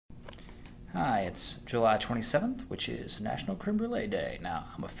Hi, it's July 27th, which is National Creme Brulee Day. Now,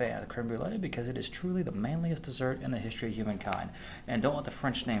 I'm a fan of the creme brulee because it is truly the manliest dessert in the history of humankind. And don't let the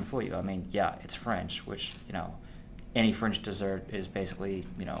French name fool you. I mean, yeah, it's French, which, any French dessert is basically,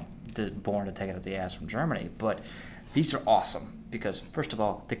 born to take it up the ass from Germany. But these are awesome because, first of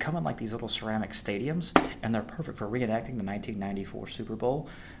all, they come in like these little ceramic stadiums, and they're perfect for reenacting the 1994 Super Bowl,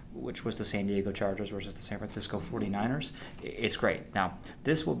 which was the San Diego Chargers versus the San Francisco 49ers. It's great. Now,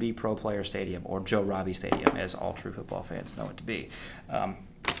 this will be Pro Player Stadium, or Joe Robbie Stadium, as all true football fans know it to be.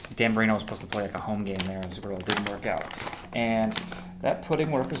 Dan Marino was supposed to play like a home game there in the Super Bowl. It didn't work out. And that pudding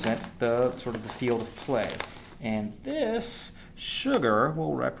will represent the sort of the field of play. And this sugar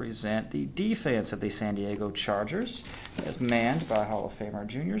will represent the defense of the San Diego Chargers, as manned by Hall of Famer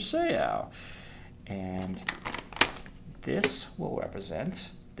Junior Seau. And this will represent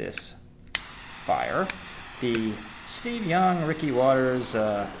this fire, the Steve Young, Ricky Waters,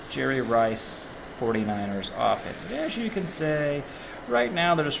 Jerry Rice 49ers offense. And as you can say, right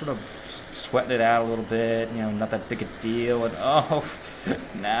now they're just sort of sweating it out a little bit, not that big a deal, and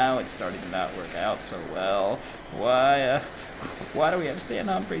now it's starting to not work out so well. Why do we have Stan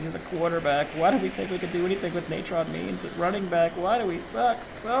Humphries as a quarterback? Why do we think we could do anything with Natron Means at running back? Why do we suck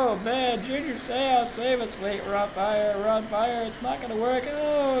so bad? Junior Seau, save us. Wait, we're on fire, it's not going to work.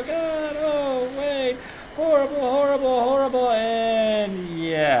 Oh, God, oh, wait. Horrible, and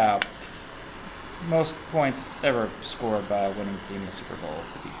yeah. Most points ever scored by a winning team in the Super Bowl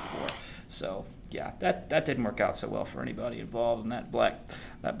the week before. So, yeah, that didn't work out so well for anybody involved in that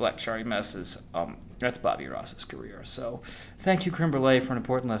black cherry mess is that's Bobby Ross's career. So, thank you, Creme Brulee, for an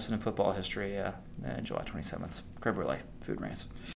important lesson in football history. July 27th, Creme Brulee, Food Rants.